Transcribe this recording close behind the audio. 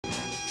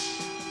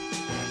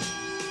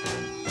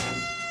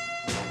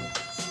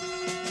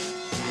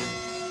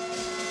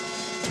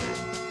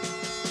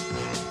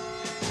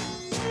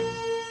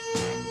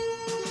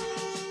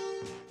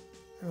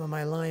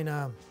my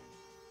line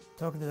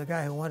talking to the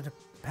guy who wanted to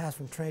pass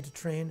from train to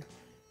train.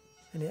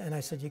 And I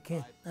said, you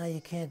can't, no,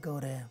 you can't go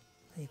there.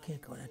 You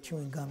can't go there,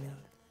 chewing gum, you know.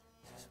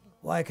 He says,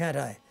 why can't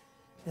I?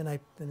 And I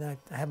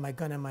had my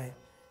gun in my,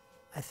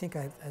 I think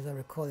as I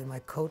recall, in my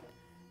coat.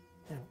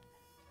 And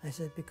I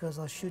said, because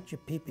I'll shoot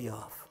your pee-pee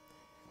off.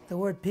 The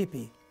word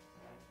pee-pee,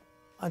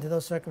 under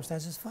those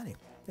circumstances, is funny.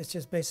 It's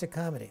just basic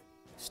comedy.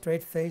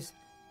 Straight face,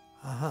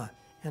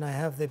 and I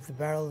have the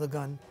barrel of the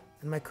gun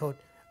in my coat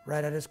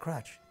right at his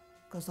crotch.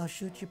 Because I'll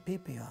shoot your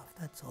pee-pee off,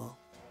 that's all.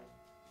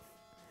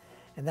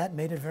 And that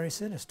made it very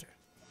sinister.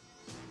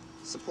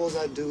 Suppose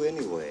I do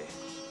anyway.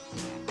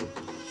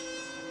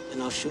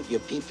 And I'll shoot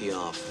your pee-pee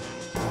off.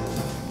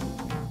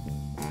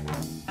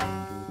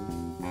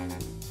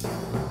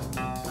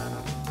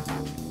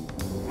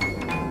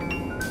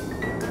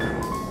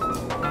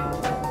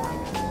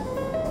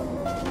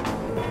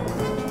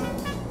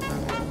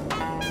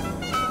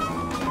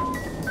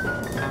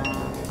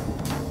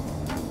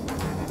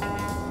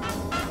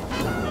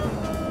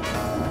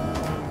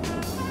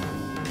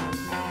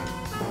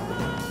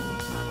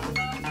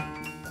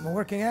 I'm a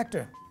working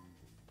actor.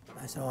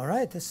 I said, all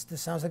right, this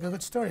sounds like a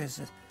good story. He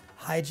says,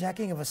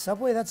 hijacking of a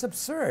subway? That's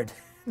absurd.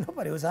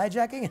 Nobody was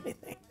hijacking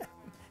anything.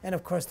 And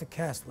of course, the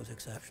cast was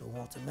exceptional.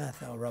 Walter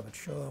Matthau, Robert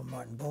Shaw,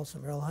 Martin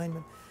Balsam, Earl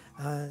Hindman.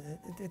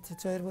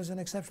 It was an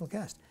exceptional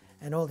cast.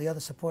 And all the other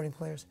supporting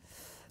players.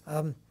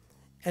 And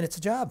it's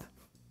a job.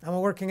 I'm a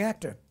working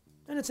actor.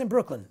 And it's in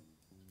Brooklyn.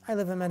 I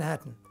live in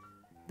Manhattan.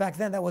 Back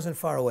then, that wasn't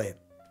far away.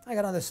 I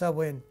got on the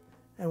subway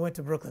and went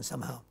to Brooklyn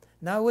somehow.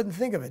 Now I wouldn't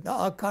think of it.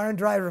 Oh, car and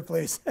driver,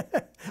 please.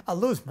 I'll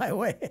lose my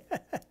way.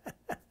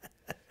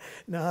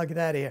 No, I'll get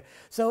out of here.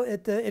 So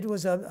it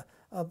was a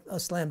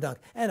slam dunk.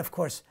 And of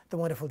course, the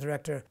wonderful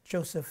director,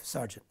 Joseph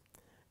Sargent.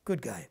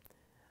 Good guy.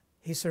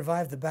 He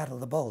survived the Battle of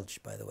the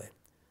Bulge, by the way.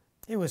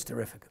 It was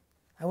terrific.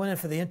 I went in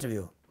for the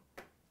interview.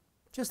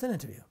 Just an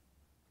interview.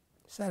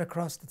 Sat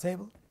across the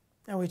table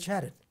and we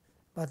chatted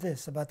about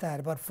this, about that,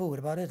 about food,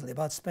 about Italy,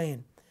 about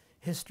Spain,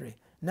 history.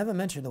 Never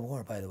mentioned the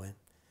war, by the way.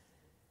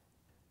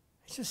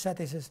 He just sat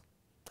there, he says,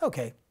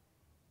 okay,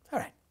 all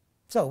right.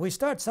 So we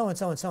start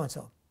so-and-so and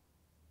so-and-so.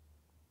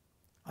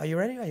 Are you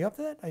ready? Are you up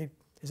to that?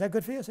 Is that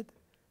good for you? I said,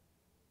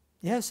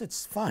 yes,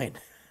 it's fine.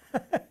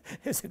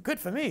 Is it good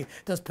for me?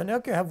 Does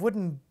Pinocchio have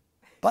wooden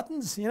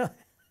buttons, you know?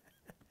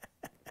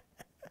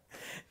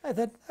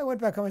 I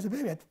went back home and said,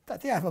 baby, I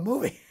think I have a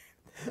movie.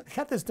 I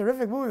got this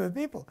terrific movie with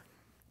people.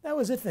 That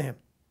was it for him.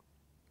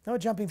 No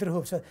jumping through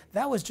hoops. So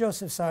that was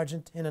Joseph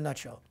Sargent in a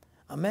nutshell.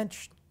 A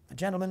mensch, a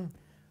gentleman,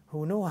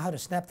 who knew how to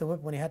snap the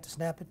whip when he had to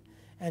snap it,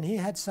 and he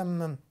had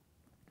some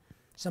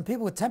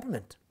people with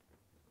temperament,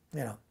 you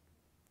know.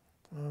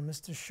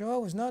 Mr. Shaw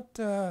was not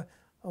a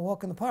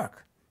walk in the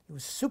park. He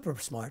was super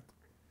smart,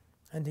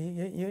 and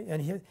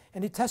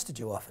he tested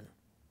you often.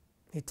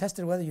 He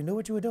tested whether you knew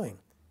what you were doing.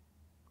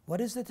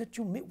 What is it that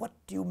you mean? What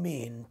do you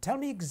mean? Tell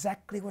me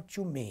exactly what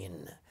you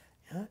mean.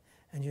 Yeah?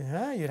 And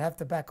you'd have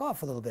to back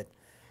off a little bit.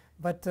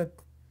 But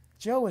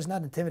Joe was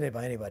not intimidated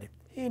by anybody.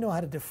 He knew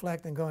how to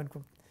deflect and go and.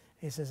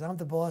 He says, I'm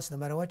the boss, no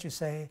matter what you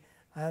say,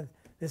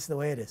 this is the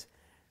way it is.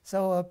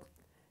 So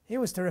he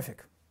was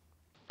terrific.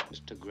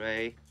 Mr.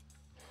 Gray.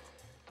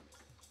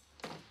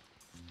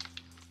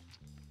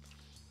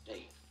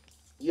 Hey,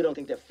 you don't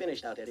think they're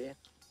finished out there, do you?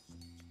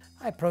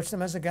 I approached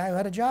him as a guy who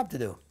had a job to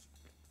do.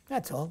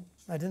 That's all.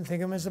 I didn't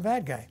think of him as a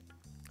bad guy.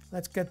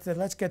 Let's get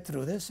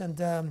through this,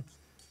 and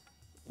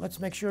let's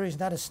make sure he's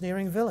not a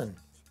sneering villain.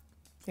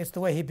 It's the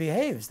way he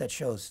behaves that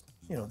shows,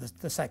 you know,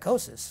 the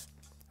psychosis,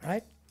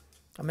 right?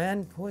 A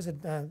man, who is it?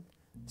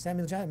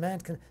 Samuel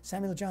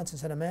Johnson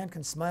said, a man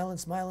can smile and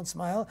smile and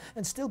smile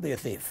and still be a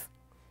thief.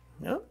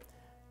 You know?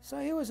 So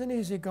he was an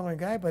easygoing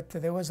guy, but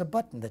there was a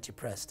button that you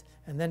pressed.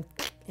 And then,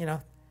 you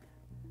know,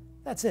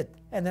 that's it.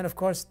 And then, of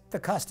course, the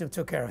costume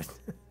took care of it.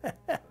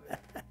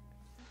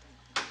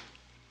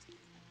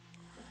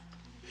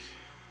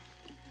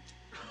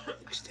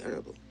 Looks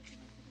terrible.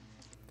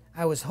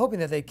 I was hoping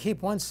that they'd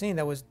keep one scene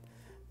that was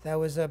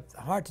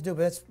hard to do,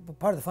 but that's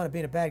part of the fun of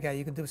being a bad guy.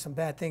 You can do some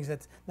bad things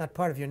that's not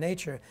part of your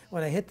nature.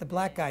 When I hit the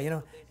black guy, you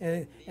know,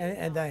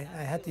 and I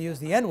had to use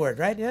the N-word,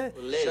 right? Yeah.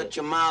 Shut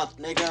your mouth,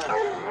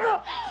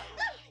 nigga.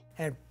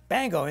 And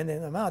bango in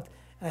the mouth.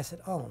 And I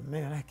said, oh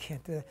man, I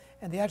can't do that.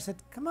 And the actor said,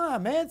 come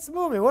on, man, it's a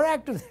movie. We're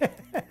actors.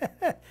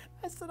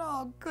 I said,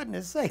 oh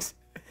goodness sakes,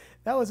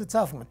 that was a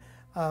tough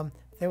one.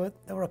 There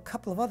were a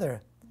couple of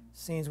other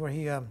scenes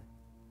where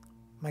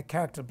my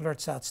character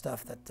blurts out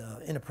stuff that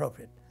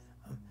inappropriate.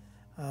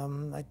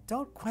 I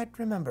don't quite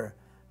remember.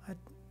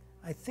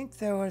 I think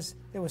there was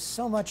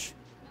so much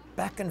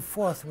back and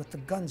forth with the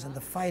guns and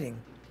the fighting,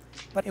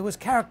 but it was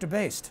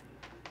character-based.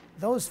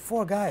 Those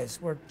four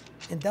guys were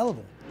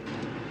indelible.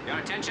 Your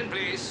attention,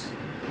 please.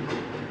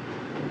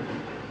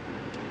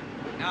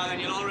 Now then,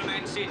 you'll all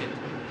remain seated.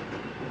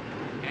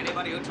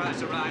 Anybody who tries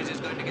to rise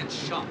is going to get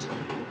shot.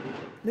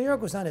 New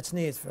York was on its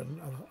knees for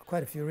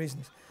quite a few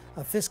reasons.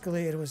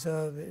 Fiscally, it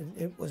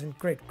was in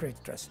great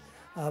stress.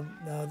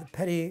 The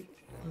petty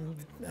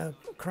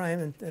crime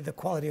and the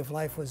quality of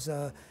life was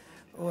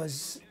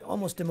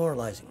almost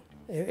demoralizing.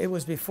 It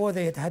was before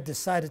they had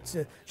decided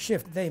to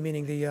shift, they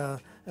meaning the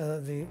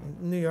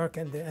New York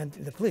and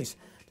the police,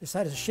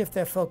 decided to shift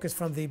their focus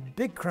from the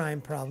big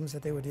crime problems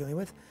that they were dealing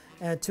with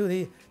and to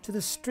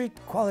the street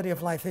quality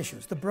of life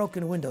issues, the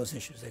broken windows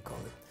issues, they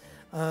called it.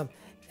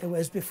 It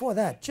was before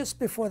that, just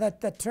before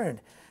that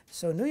turned.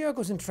 So New York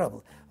was in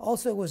trouble.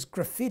 Also, it was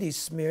graffiti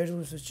smeared,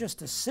 which was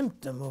just a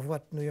symptom of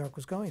what New York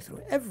was going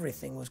through.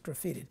 Everything was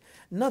graffitied.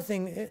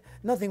 Nothing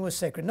was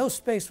sacred. No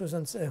space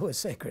was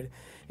sacred.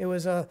 It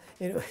was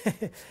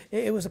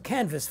it was a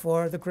canvas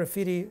for the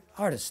graffiti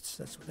artists.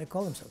 That's what they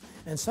call themselves.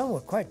 And some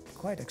were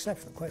quite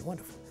exceptional, quite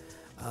wonderful.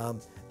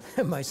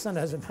 My son,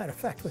 as a matter of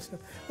fact, was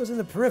in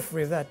the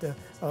periphery of that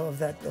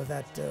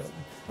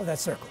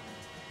circle.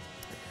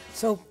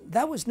 So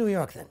that was New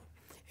York then.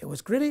 It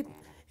was gritty.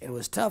 It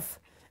was tough.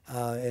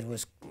 It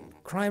was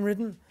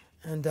crime-ridden,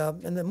 and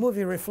the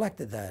movie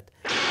reflected that.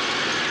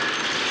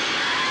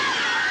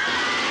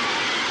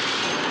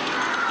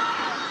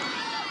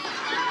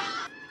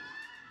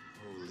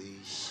 Holy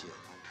shit.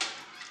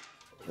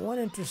 One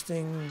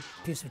interesting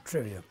piece of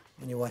trivia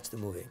when you watch the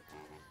movie.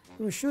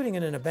 We were shooting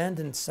in an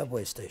abandoned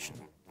subway station.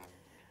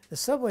 The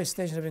subway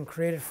station had been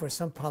created for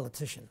some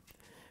politician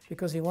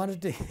because he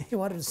wanted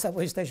a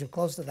subway station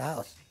close to the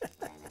house.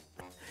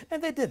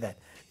 And they did that.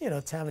 You know,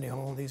 Tammany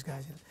Hall, these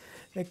guys,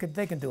 they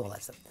can do all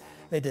that stuff.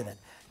 They did that.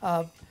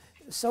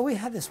 So we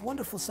had this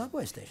wonderful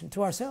subway station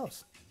to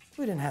ourselves.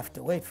 We didn't have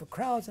to wait for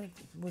crowds, and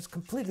it was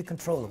completely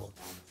controllable.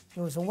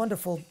 It was a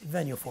wonderful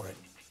venue for it.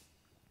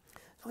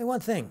 Only one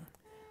thing.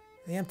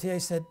 The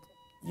MTA said,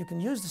 you can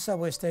use the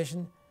subway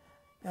station,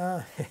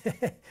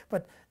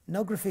 but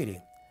no graffiti.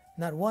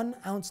 Not 1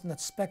 ounce,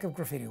 not speck of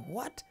graffiti.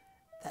 What?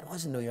 That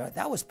wasn't New York.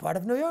 That was part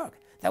of New York.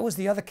 That was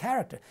the other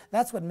character.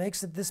 That's what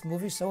makes this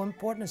movie so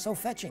important and so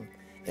fetching,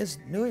 is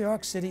New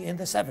York City in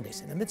the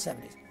 70s, in the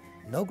mid-70s.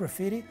 No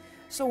graffiti.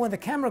 So when the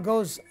camera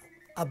goes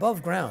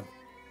above ground,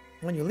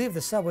 when you leave the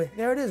subway,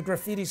 there it is,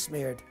 graffiti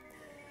smeared.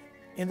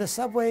 In the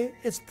subway,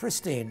 it's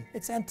pristine.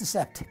 It's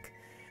antiseptic.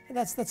 And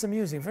that's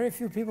amusing. Very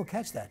few people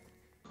catch that.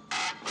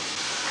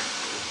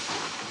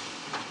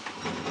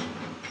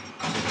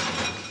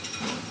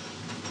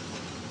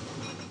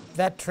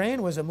 That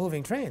train was a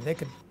moving train. They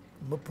could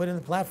put in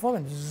the platform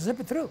and zip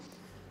it through.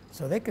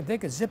 So they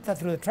could zip that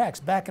through the tracks,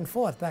 back and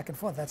forth, back and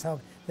forth. That's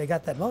how they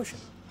got that motion.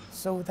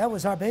 So that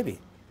was our baby.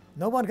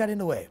 No one got in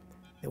the way.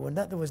 There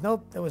was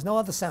no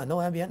other sound,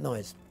 no ambient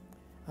noise.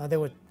 There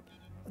were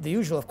the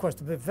usual, of course,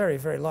 the very,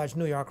 very large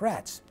New York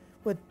rats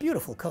with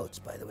beautiful coats,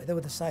 by the way. They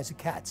were the size of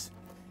cats.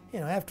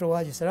 You know, after a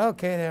while you said,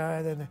 okay, there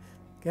are,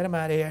 get them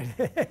out of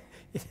here.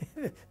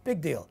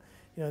 Big deal.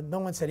 You know, no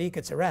one said, eek,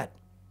 it's a rat.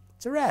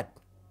 It's a rat.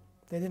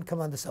 They didn't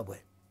come on the subway.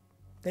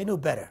 They knew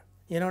better.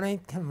 You know what I mean?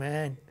 Come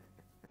on.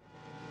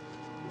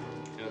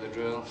 You know the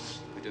drill?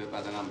 We do it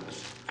by the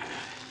numbers.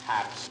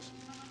 Hats.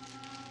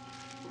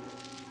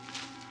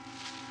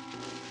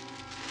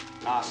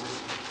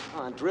 Glasses.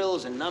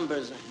 Drills and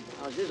numbers.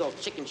 This is all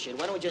chicken shit.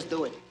 Why don't we just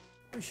do it?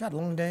 We shot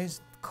long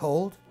days,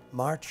 cold,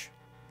 March.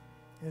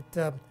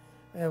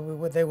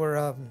 They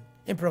were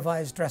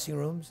improvised dressing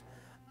rooms.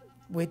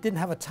 We didn't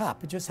have a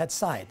top. It just had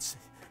sides.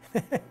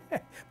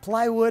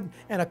 Plywood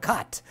and a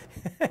cot.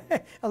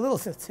 a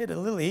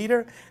little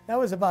heater. That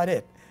was about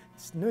it.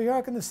 It's New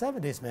York in the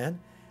 70s, man.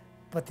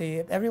 But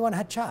everyone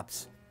had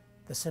chops.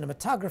 The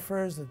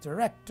cinematographers, the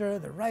director,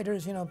 the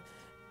writers, you know,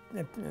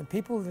 and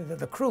people,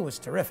 the crew was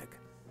terrific.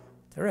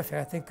 Terrific.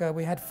 I think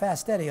we had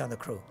Fast Eddie on the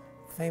crew,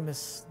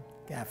 famous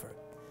gaffer.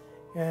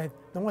 No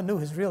one knew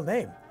his real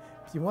name.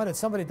 If you wanted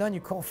somebody done,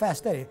 you call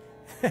Fast Eddie.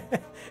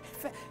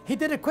 He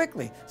did it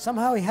quickly.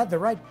 Somehow he had the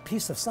right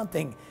piece of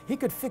something. He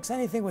could fix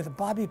anything with a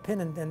bobby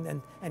pin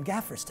and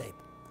gaffer's tape.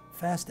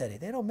 Fast Eddie.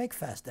 They don't make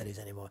Fast Eddies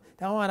anymore.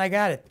 Come on, I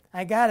got it.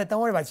 I got it.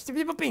 Don't worry about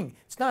it. Bing.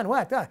 It's done.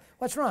 What?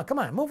 What's wrong? Come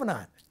on, moving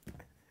on.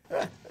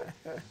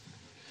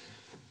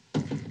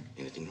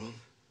 Anything wrong?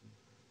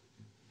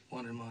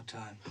 One more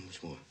time. How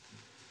much more?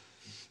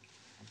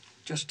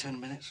 Just 10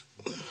 minutes.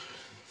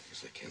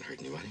 Guess I can't hurt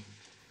anybody.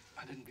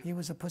 I didn't give... He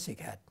was a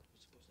pussycat.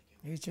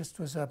 He just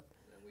was a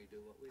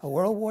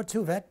World War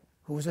II vet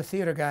who was a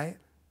theater guy.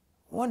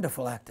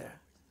 Wonderful actor.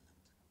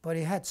 But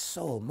he had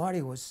soul.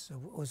 Marty was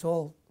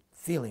all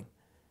feeling.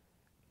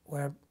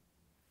 Where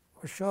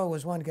Shaw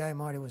was one guy,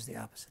 Marty was the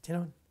opposite, you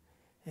know?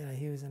 You know,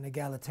 he was an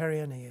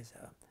egalitarian. He is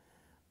a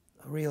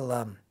real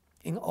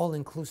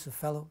all-inclusive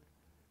fellow.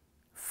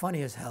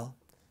 Funny as hell.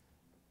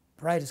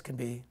 Bright as can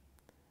be.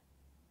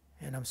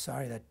 And I'm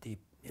sorry that he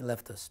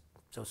left us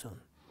so soon.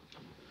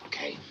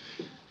 Okay.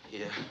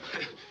 Yeah.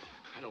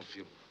 I don't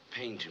feel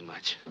pain too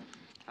much.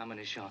 How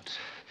many shots?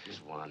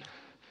 Just one.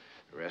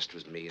 The rest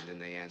was me, and then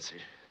they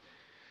answered.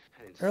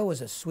 Earl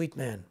was a sweet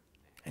man,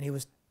 and he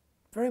was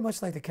very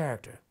much like the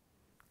character.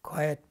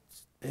 Quiet,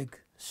 big,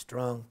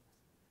 strong,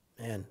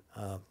 man.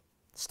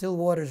 Still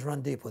waters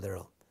run deep with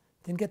Earl.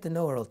 Didn't get to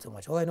know Earl too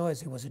much. All I know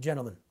is he was a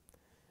gentleman.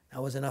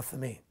 That was enough for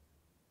me.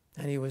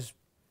 And he was,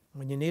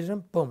 when you needed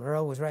him, boom,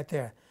 Earl was right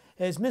there.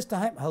 Is Mr.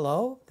 Hype?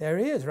 Hello? There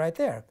he is, right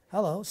there.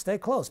 Hello, stay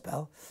close,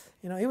 pal.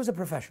 You know, he was a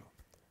professional,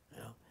 you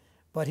know,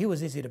 but he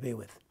was easy to be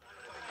with.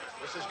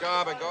 Mrs.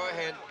 Garber, go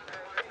ahead.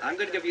 I'm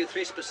going to give you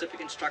 3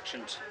 specific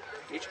instructions.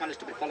 Each one is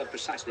to be followed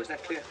precisely. Is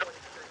that clear?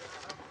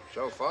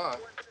 So far.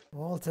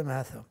 Walter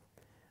Matthau,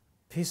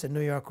 piece of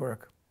New York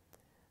work.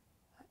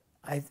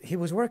 He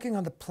was working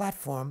on the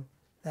platform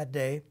that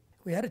day.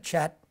 We had a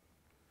chat.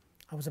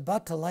 I was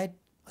about to light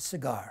a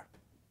cigar.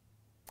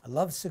 I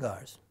love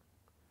cigars.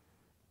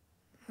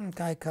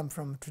 I come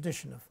from a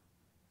tradition of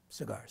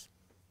cigars.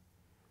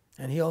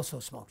 And he also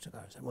smoked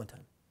cigars at one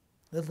time.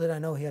 Little did I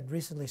know he had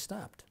recently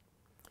stopped.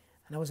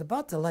 And I was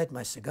about to light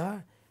my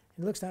cigar.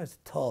 He looks down, he's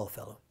a tall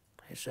fellow.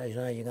 He says,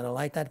 "You going to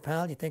light that,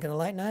 pal? You thinking of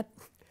lighting that?"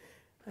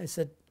 I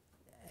said,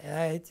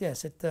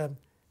 yes, it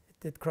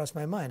did cross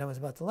my mind. I was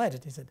about to light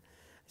it. He said,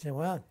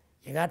 "Well,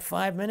 you got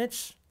 5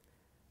 minutes?"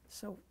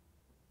 So,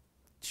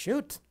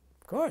 shoot,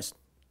 of course.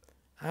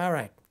 All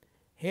right,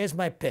 here's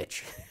my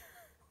pitch.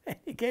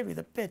 He gave me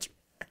the pitch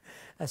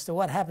as to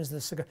what happens to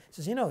the cigar.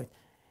 He says,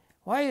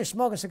 "Why are you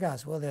smoking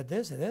cigars?" "Well, they're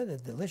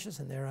delicious,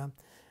 and they're,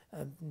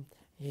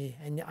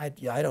 and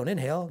I don't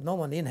inhale. No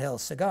one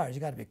inhales cigars.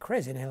 You got to be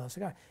crazy to inhale a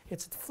cigar.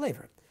 It's the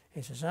flavor."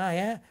 He says, "Oh,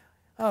 yeah?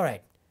 All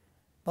right.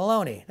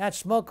 Baloney. That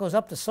smoke goes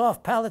up the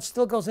soft palate,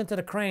 still goes into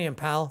the cranium,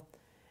 pal."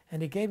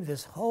 And he gave me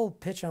this whole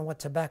pitch on what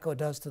tobacco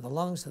does to the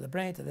lungs, to the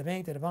brain, to the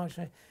vein, to the bones.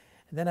 And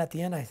then at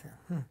the end, I said,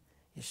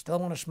 "You still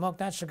want to smoke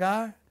that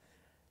cigar?"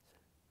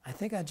 I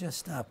think I just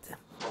stopped.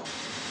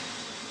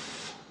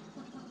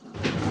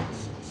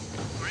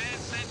 Grand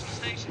Central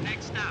Station,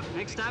 next stop.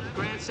 Next stop,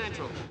 Grand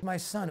Central. My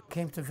son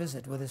came to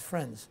visit with his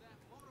friends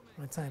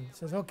one time. He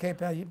says, "Okay,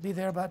 pal, you be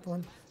there about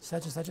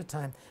such and such a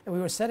time." And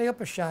we were setting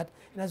up a shot,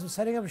 and as we're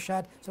setting up a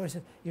shot, so he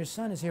said, "Your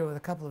son is here with a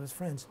couple of his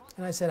friends."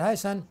 And I said, "Hi,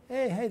 son."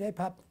 Hey,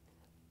 Pop.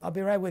 "I'll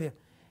be right with you."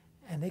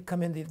 And they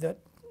come in, the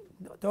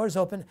doors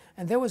open,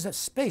 and there was a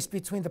space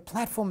between the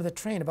platform and the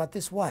train about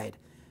this wide.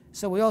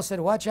 So we all said,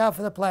 "Watch out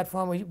for the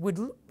platform." We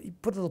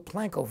put a little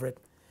plank over it.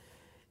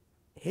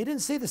 He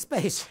didn't see the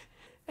space,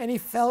 and he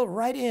fell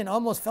right in,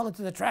 almost fell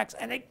into the tracks,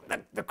 and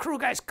the crew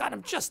guys got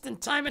him just in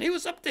time, and he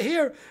was up to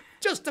here,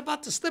 just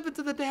about to slip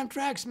into the damn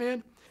tracks,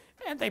 man.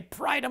 And they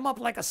pried him up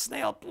like a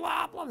snail,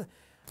 blah, blah.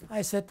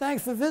 I said,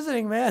 "Thanks for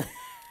visiting, man."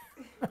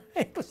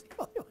 It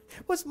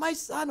was my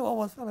son who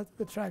almost fell into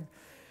the track.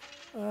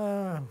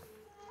 Mr.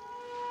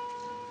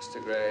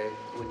 Gray,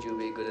 would you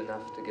be good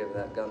enough to give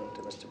that gun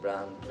to Mr.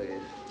 Brown,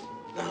 please?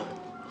 No,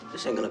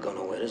 this ain't gonna go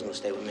nowhere. This is gonna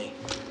stay with me.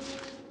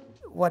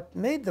 What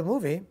made the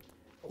movie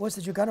was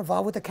that you got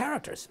involved with the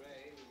characters.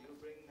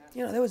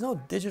 There was no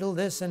digital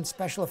this and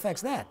special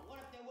effects that.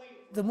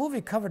 The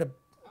movie covered a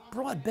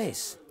broad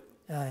base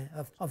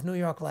of New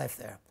York life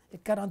there.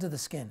 It got under the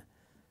skin.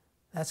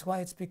 That's why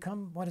it's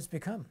become what it's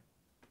become,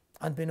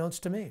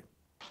 unbeknownst to me.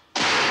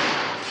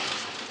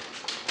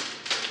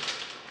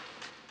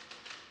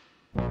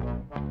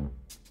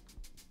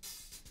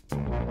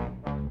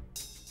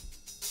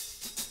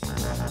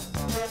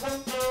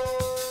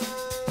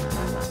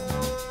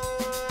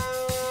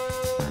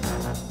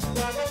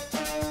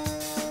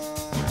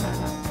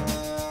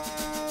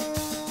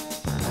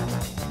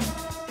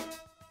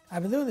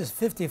 I've been doing this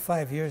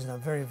 55 years, and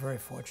I'm very, very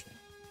fortunate.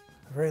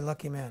 A very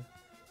lucky man.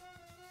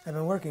 I've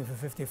been working for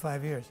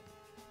 55 years.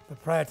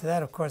 But prior to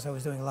that, of course, I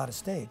was doing a lot of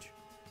stage.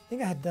 I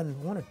think I had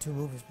done 1 or 2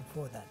 movies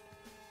before that.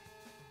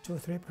 2 or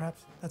 3,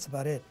 perhaps. That's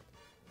about it.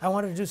 I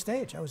wanted to do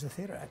stage. I was a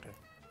theater actor.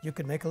 You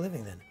could make a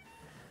living then.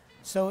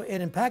 So it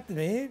impacted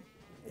me.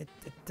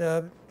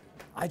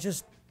 I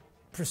just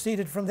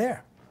proceeded from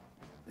there.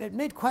 It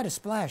made quite a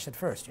splash at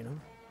first,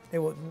 It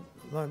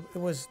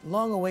was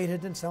long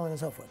awaited and so on and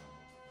so forth.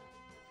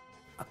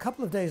 A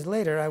couple of days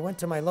later, I went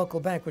to my local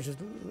bank, which is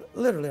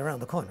literally around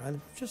the corner,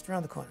 just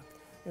around the corner.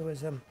 It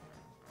was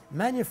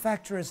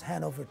Manufacturers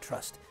Hanover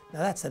Trust. Now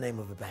that's the name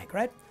of a bank,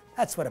 right?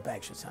 That's what a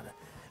bank should sound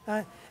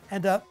like.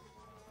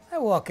 I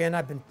walk in.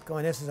 I've been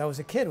going there since I was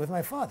a kid with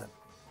my father.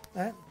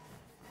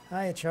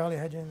 Hi, Charlie.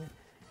 Hi, Jimmy.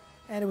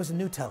 And it was a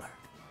new teller.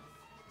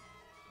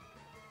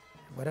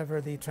 Whatever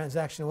the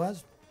transaction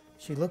was,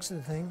 she looks at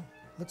the thing,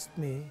 looks at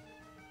me,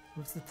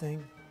 looks at the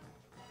thing,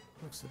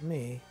 looks at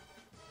me,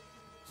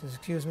 says,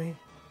 "Excuse me,"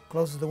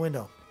 closes the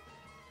window.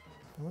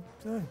 What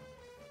the?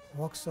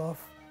 Walks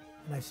off,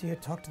 and I see her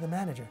talk to the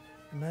manager.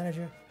 The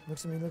manager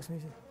looks at me,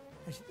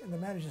 and the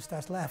manager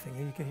starts laughing,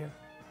 and you can hear.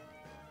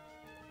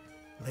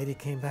 Lady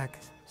came back.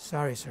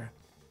 "Sorry, sir."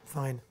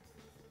 "Fine."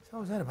 So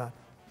what was that about?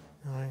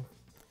 All right.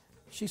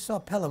 She saw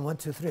Pelham 1,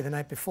 2, 3 the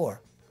night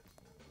before.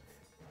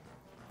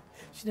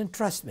 She didn't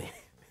trust me.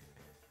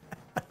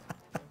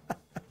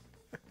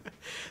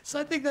 So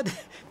I think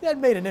that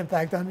made an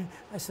impact on me.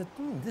 I said,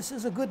 "This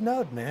is a good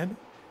note, man.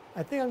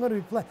 I think I'm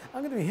going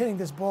to be hitting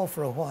this ball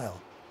for a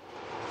while."